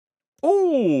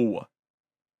Oh,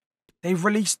 they've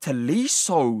released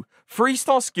Tolisso.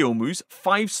 3-star skill moves,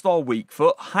 5-star weak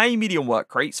foot, high medium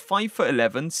work rates,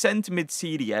 5'11", centre mid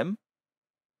CDM.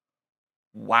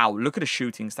 Wow, look at the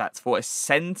shooting stats for a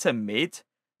centre mid.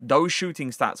 Those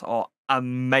shooting stats are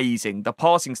amazing. The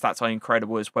passing stats are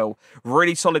incredible as well.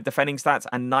 Really solid defending stats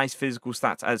and nice physical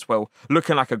stats as well.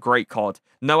 Looking like a great card.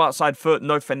 No outside foot,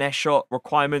 no finesse shot.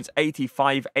 Requirements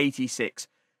 85, 86.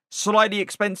 Slightly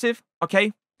expensive,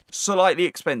 okay? Slightly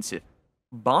expensive.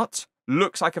 But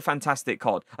looks like a fantastic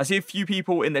card. I see a few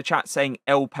people in the chat saying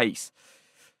L pace.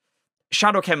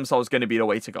 Shadow Chemsol is going to be the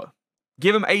way to go.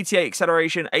 Give him 88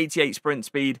 acceleration, 88 sprint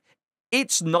speed.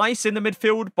 It's nice in the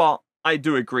midfield, but I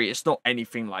do agree, it's not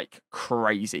anything like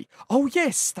crazy. Oh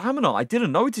yes, stamina. I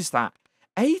didn't notice that.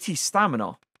 80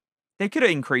 stamina. They could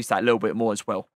have increased that a little bit more as well.